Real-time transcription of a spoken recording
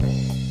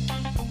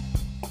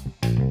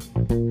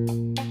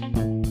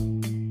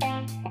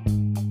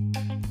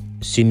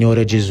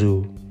Signore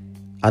Gesù,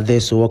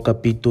 adesso ho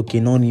capito che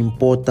non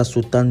importa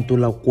soltanto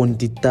la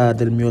quantità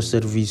del mio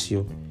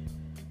servizio,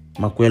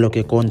 ma quello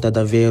che conta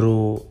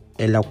davvero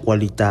è la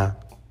qualità.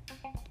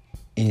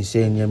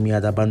 Insegnami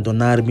ad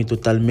abbandonarmi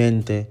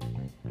totalmente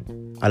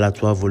alla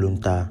tua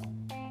volontà.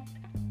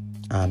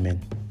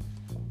 Amen.